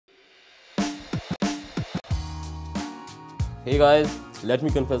Hey guys, let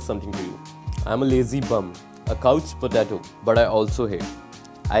me confess something to you. I'm a lazy bum, a couch potato, but I also hate.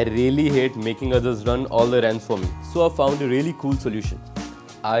 I really hate making others run all the errands for me. So I found a really cool solution.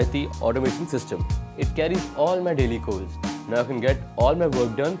 Aayati Automation system. It carries all my daily chores. Now I can get all my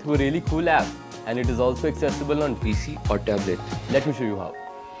work done through a really cool app. And it is also accessible on PC or tablet. Let me show you how.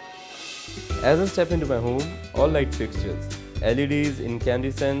 As I step into my home, all light fixtures, LEDs,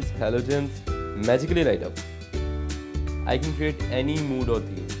 incandescents, halogens, magically light up. I can create any mood or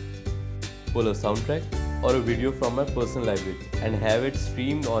theme, pull a soundtrack or a video from my personal library and have it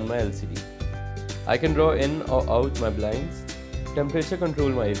streamed on my LCD. I can draw in or out my blinds, temperature control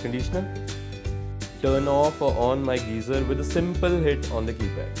my air conditioner, turn off or on my geyser with a simple hit on the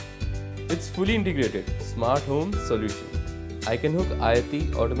keypad. It's fully integrated smart home solution. I can hook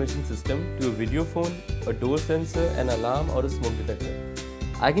Aayati Automation system to a video phone, a door sensor, an alarm or a smoke detector.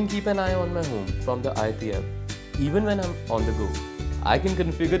 I can keep an eye on my home from the Aayati app, even when I'm on the go. I can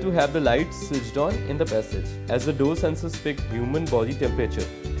configure to have the lights switched on in the passage, as the door sensors pick human body temperature.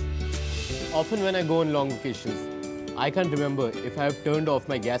 Often when I go on long vacations, I can't remember if I have turned off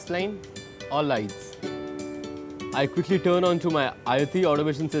my gas line or lights. I quickly turn on to my Aayati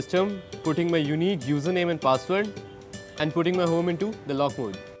Automation system, putting my unique username and password and putting my home into the lock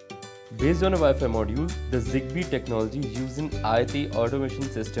mode. Based on a Wi-Fi module, the Zigbee technology used in Aayati Automation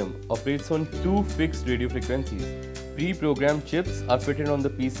system operates on 2 fixed radio frequencies. Pre-programmed chips are fitted on the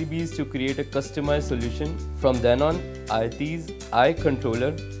PCBs to create a customized solution. From then on, Aayati's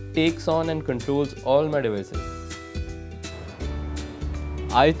iController takes on and controls all my devices.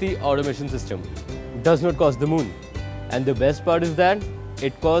 Aayati Automation system does not cost the moon. And the best part is that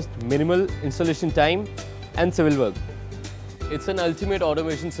it costs minimal installation time and civil work. It's an ultimate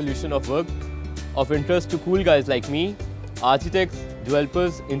automation solution of work of interest to cool guys like me, architects,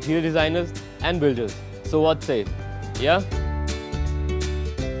 developers, interior designers and builders. So what say? Yeah?